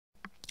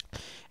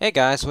Hey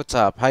guys, what's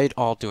up? How you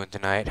all doing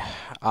tonight?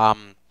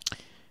 Um,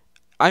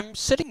 I'm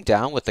sitting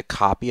down with a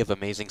copy of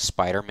Amazing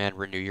Spider-Man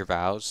Renew Your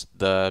Vows,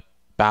 the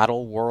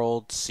Battle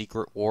World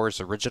Secret Wars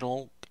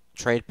original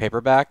trade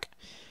paperback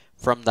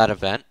from that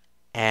event,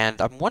 and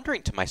I'm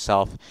wondering to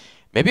myself,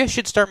 maybe I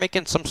should start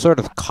making some sort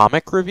of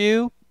comic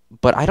review,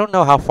 but I don't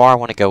know how far I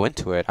want to go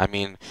into it. I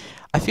mean,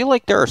 I feel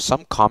like there are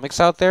some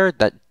comics out there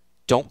that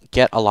don't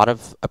get a lot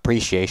of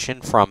appreciation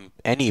from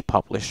any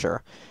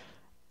publisher,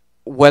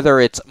 whether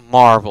it's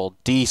Marvel,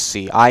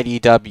 DC,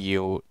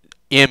 IDW,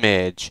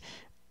 Image,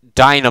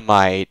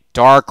 Dynamite,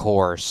 Dark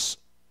Horse.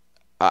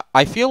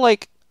 I feel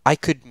like I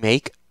could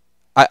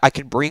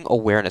bring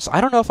awareness.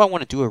 I don't know if I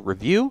want to do a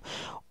review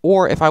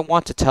or if I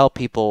want to tell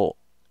people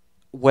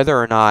whether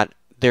or not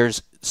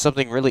there's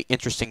something really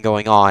interesting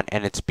going on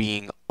and it's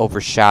being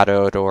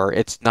overshadowed or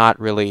it's not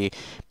really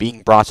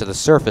being brought to the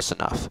surface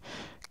enough.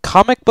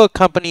 Comic book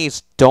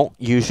companies don't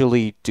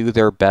usually do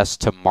their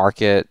best to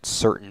market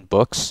certain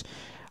books.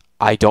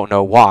 I don't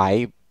know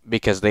why,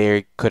 because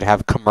they could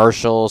have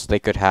commercials, they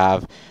could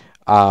have,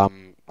 well,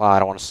 I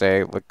don't want to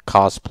say like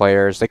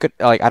cosplayers. They could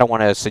like I don't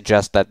want to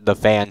suggest that the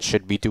fans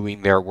should be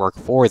doing their work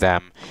for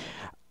them.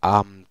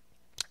 Um,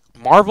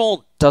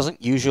 Marvel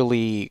doesn't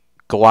usually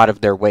go out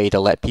of their way to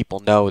let people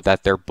know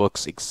that their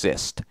books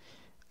exist.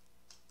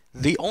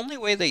 The only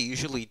way they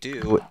usually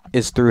do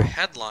is through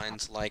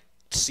headlines like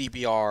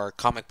CBR,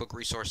 Comic Book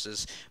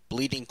Resources,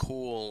 Bleeding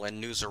Cool,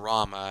 and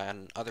Newsarama,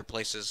 and other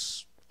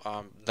places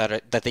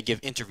that they give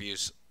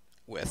interviews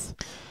with.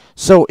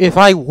 So if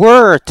I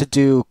were to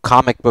do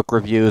comic book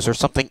reviews or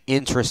something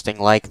interesting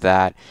like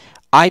that,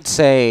 I'd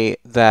say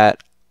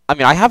that I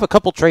mean I have a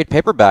couple trade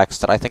paperbacks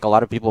that I think a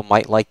lot of people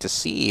might like to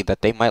see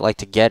that they might like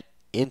to get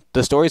in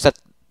the stories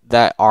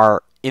that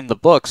are in the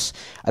books.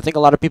 I think a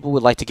lot of people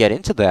would like to get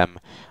into them.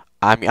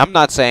 I mean, I'm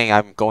not saying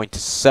I'm going to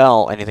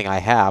sell anything I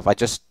have. I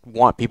just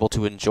want people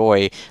to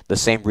enjoy the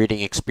same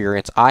reading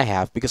experience I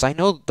have because I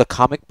know the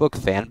comic book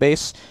fan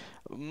base,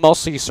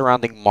 mostly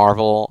surrounding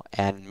Marvel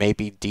and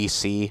maybe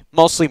DC,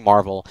 mostly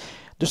Marvel.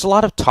 There's a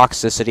lot of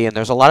toxicity and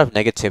there's a lot of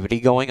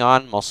negativity going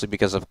on, mostly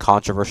because of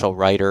controversial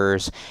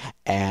writers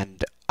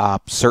and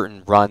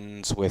certain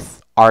runs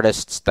with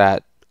artists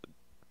that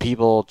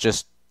people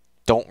just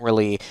don't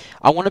really.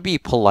 I want to be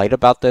polite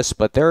about this,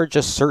 but there are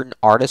just certain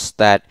artists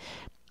that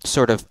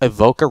sort of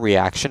evoke a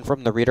reaction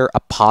from the reader, a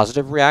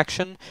positive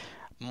reaction,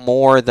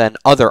 more than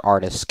other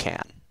artists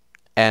can.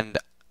 And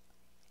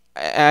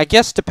I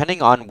guess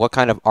depending on what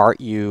kind of art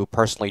you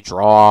personally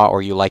draw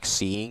or you like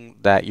seeing,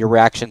 that your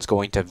reaction's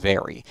going to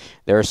vary.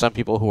 There are some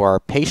people who are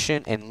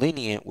patient and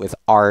lenient with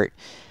art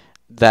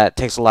that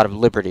takes a lot of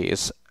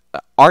liberties.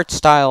 Art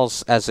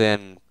styles, as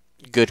in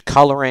good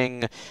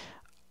coloring,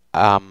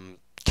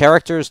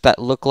 characters that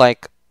look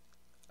like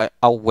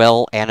a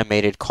well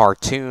animated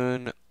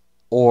cartoon,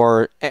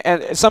 or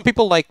and some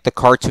people like the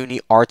cartoony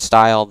art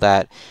style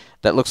that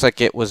looks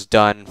like it was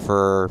done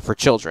for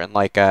children,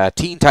 like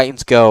Teen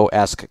Titans Go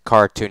esque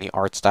cartoony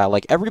art style.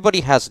 Like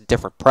everybody has a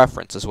different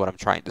preference, is what I'm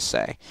trying to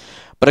say.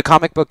 But a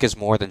comic book is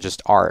more than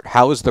just art.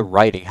 How is the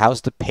writing?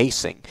 How's the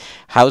pacing?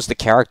 How's the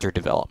character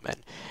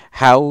development?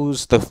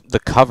 How's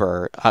the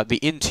cover, the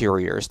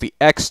interiors, the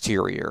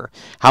exterior?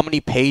 How many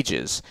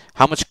pages?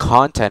 How much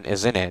content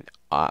is in it?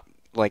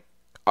 Like,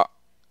 uh,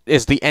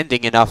 is the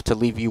ending enough to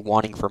leave you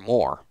wanting for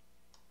more?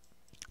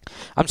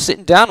 I'm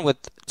sitting down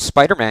with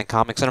Spider-Man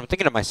comics and I'm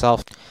thinking to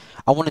myself,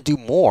 I want to do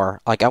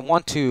more. Like I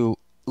want to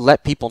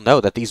let people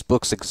know that these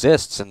books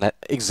exist, and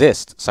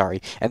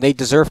they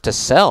deserve to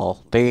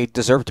sell. They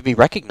deserve to be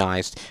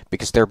recognized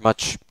because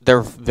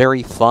they're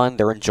very fun,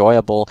 they're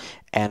enjoyable,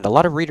 and a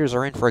lot of readers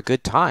are in for a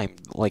good time.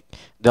 Like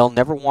they'll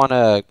never want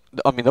to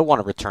I mean they'll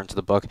want to return to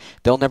the book.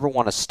 They'll never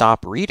want to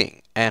stop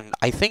reading. And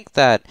I think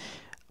that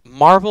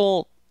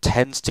Marvel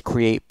tends to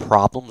create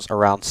problems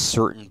around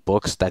certain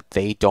books that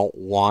they don't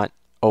want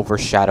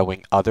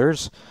overshadowing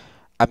others.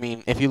 I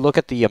mean, if you look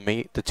at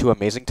the two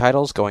amazing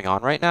titles going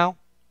on right now,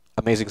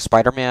 Amazing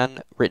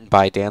Spider-Man, written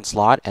by Dan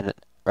Slott, and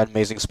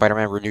Amazing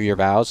Spider-Man Renew Your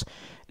Vows,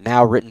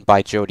 now written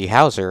by Jody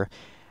Houser,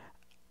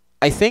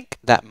 I think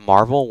that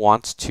Marvel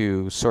wants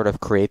to sort of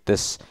create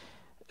this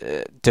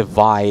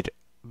divide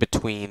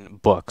between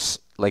books.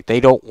 Like, they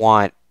don't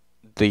want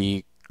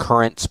the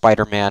current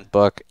Spider-Man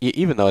book,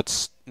 even though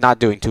it's not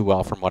doing too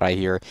well from what I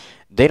hear,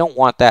 they don't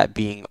want that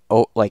being,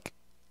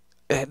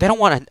 they don't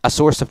want a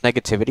source of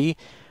negativity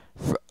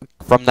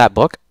from that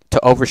book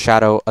to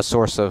overshadow a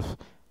source of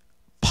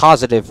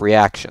positive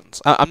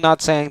reactions. I'm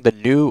not saying the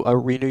new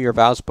Renew Your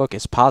Vows book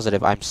is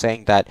positive. I'm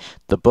saying that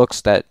the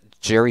books that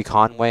Jerry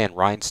Conway and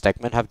Ryan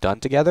Stegman have done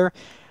together,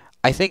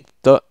 I think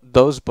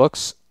those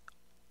books,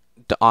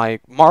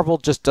 Marvel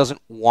just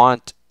doesn't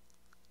want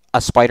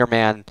a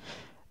Spider-Man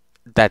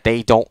that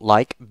they don't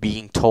like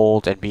being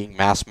told and being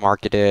mass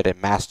marketed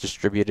and mass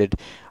distributed.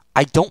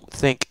 I don't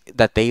think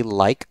that they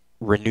like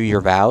Renew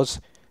Your Vows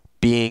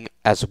being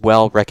as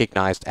well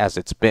recognized as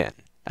it's been.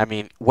 I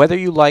mean, whether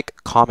you like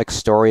Comic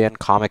Story and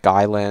Comic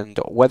Island,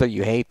 whether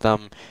you hate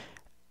them,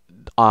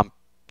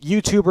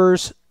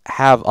 YouTubers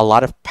have a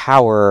lot of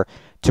power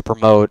to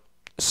promote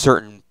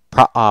certain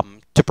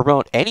to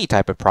promote any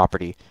type of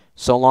property,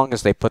 so long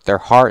as they put their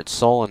heart,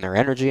 soul, and their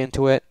energy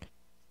into it.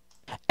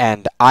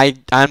 And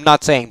I'm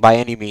not saying by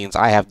any means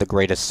I have the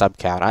greatest sub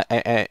count.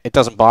 It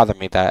doesn't bother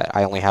me that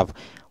I only have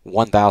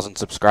 1,000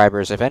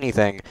 subscribers. If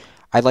anything,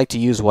 I'd like to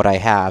use what I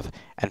have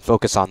and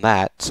focus on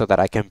that so that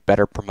I can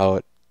better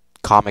promote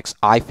comics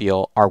I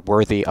feel are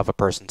worthy of a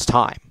person's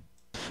time.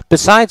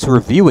 Besides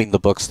reviewing the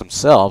books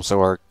themselves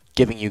or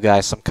giving you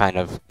guys some kind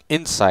of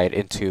insight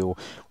into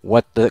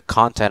what the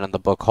content of the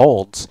book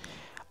holds,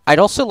 I'd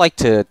also like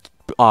to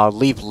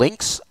leave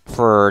links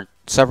for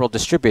several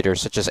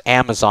distributors such as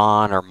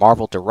Amazon or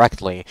Marvel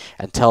directly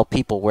and tell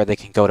people where they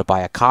can go to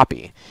buy a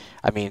copy.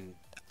 I mean,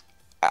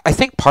 I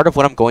think part of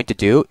what I'm going to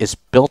do is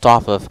built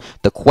off of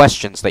the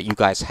questions that you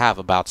guys have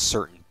about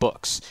certain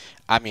books.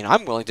 I mean,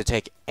 I'm willing to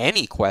take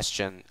any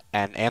question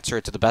and answer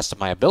it to the best of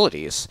my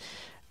abilities.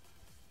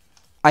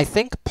 I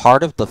think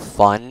part of the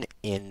fun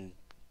in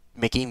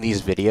making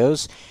these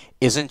videos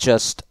isn't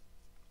just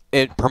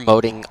it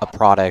promoting a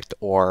product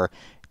or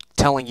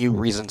telling you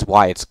reasons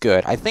why it's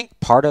good. I think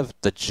part of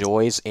the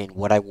joys in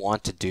what I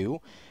want to do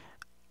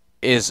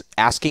is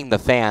asking the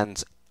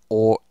fans,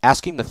 or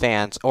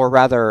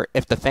rather,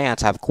 if the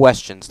fans have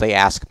questions, they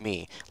ask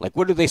me. Like,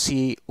 what do they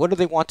see? What do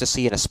they want to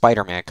see in a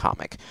Spider-Man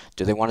comic?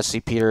 Do they want to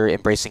see Peter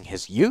embracing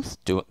his youth?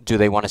 Do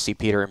they want to see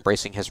Peter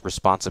embracing his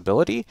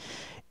responsibility?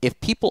 If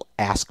people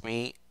ask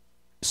me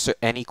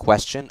any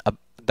question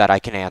that I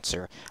can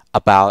answer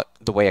about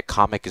the way a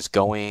comic is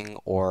going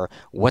or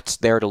what's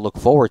there to look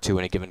forward to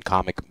in a given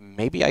comic,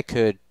 maybe I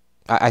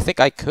think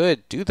I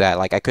could do that.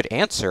 Like, I could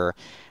answer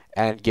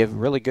and give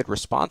really good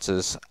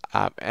responses.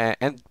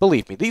 And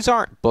believe me, these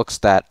aren't books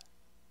that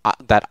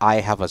I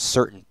have a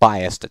certain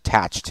bias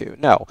attached to.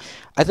 No,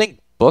 I think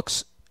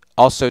books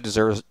also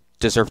deserve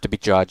to be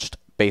judged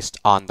based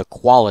on the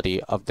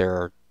quality of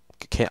their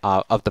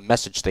of the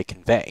message they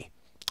convey.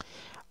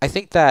 I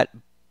think that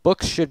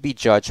books should be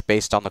judged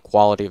based on the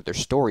quality of their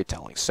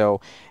storytelling.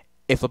 So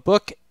if a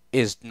book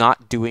is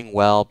not doing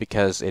well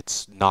because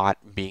it's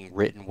not being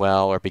written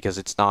well, or because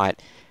it's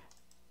not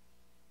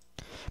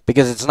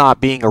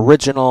being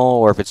original,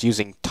 or if it's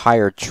using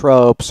tired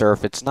tropes, or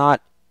if it's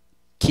not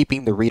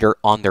keeping the reader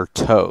on their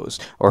toes,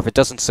 or if it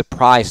doesn't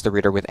surprise the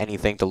reader with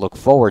anything to look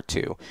forward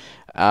to.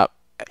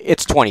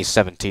 It's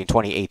 2017,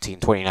 2018,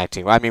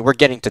 2019. I mean, we're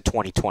getting to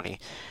 2020.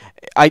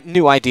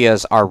 New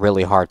ideas are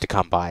really hard to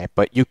come by,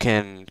 but you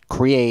can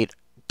create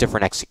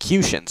different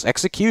executions.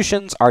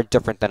 Executions are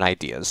different than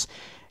ideas.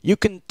 You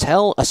can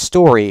tell a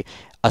story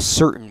a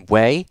certain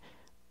way,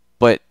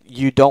 but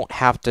you don't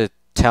have to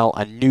tell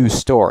a new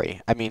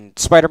story. I mean,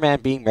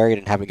 Spider-Man being married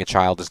and having a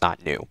child is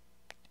not new.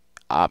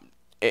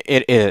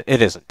 It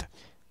isn't.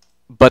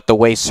 But the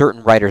way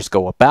certain writers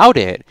go about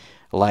it,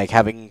 like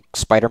having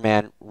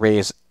Spider-Man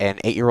raise an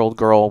 8-year-old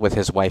girl with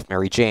his wife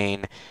Mary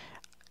Jane,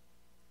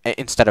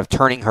 instead of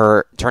turning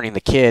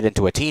the kid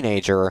into a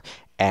teenager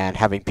and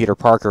having Peter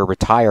Parker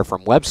retire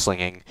from web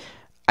slinging,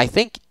 I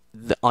think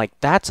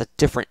that's a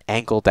different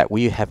angle that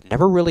we have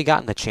never really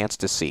gotten the chance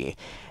to see.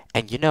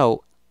 And you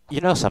know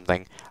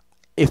something,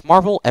 if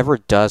Marvel ever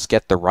does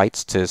get the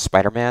rights to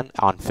Spider-Man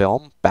on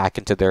film back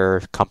into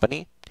their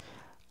company,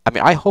 I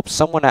mean, I hope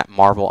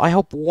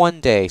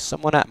one day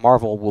someone at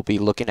Marvel will be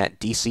looking at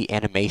DC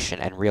animation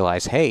and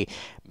realize, hey,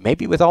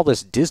 maybe with all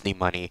this Disney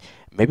money,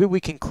 maybe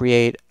we can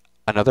create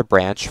another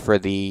branch for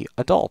the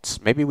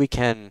adults. Maybe we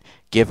can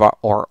give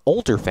our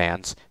older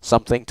fans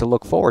something to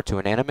look forward to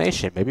in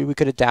animation. Maybe we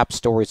could adapt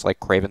stories like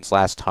Kraven's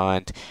Last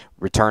Hunt,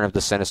 Return of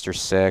the Sinister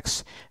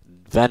Six,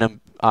 Venom,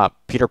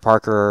 Peter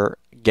Parker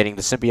getting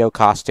the symbiote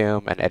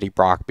costume, and Eddie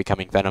Brock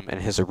becoming Venom in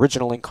his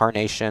original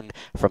incarnation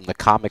from the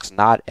comics,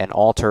 not an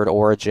altered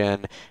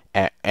origin,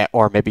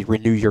 or maybe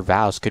Renew Your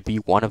Vows could be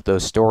one of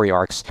those story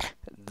arcs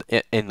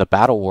in the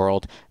battle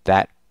world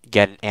that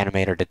get an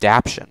animated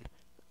adaptation.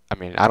 I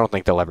mean, I don't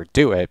think they'll ever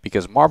do it,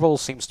 because Marvel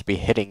seems to be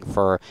hitting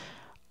for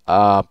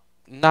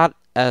not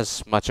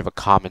as much of a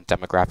common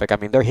demographic. I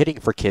mean, they're hitting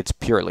for kids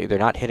purely. They're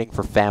not hitting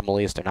for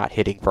families. They're not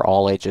hitting for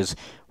all ages,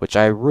 which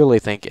I really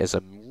think is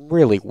a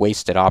really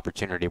wasted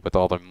opportunity with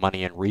all the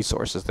money and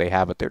resources they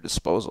have at their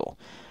disposal.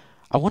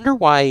 I wonder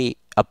why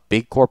a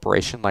big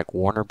corporation like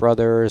Warner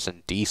Brothers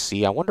and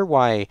DC, I wonder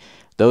why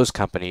those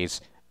companies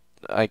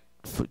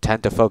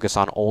tend to focus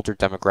on older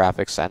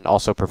demographics and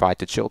also provide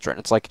to children.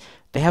 It's like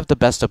they have the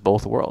best of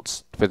both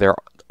worlds for their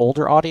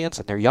older audience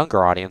and their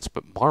younger audience,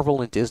 but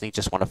Marvel and Disney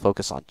just want to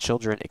focus on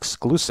children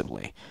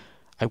exclusively.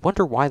 I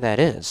wonder why that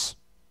is.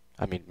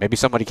 I mean, maybe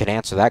somebody can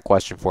answer that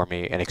question for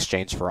me in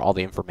exchange for all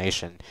the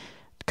information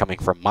coming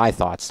from my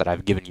thoughts that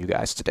I've given you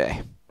guys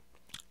today.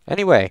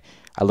 Anyway,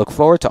 I look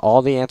forward to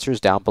all the answers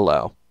down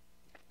below.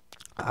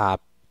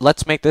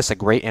 Let's make this a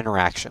great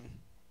interaction.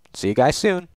 See you guys soon.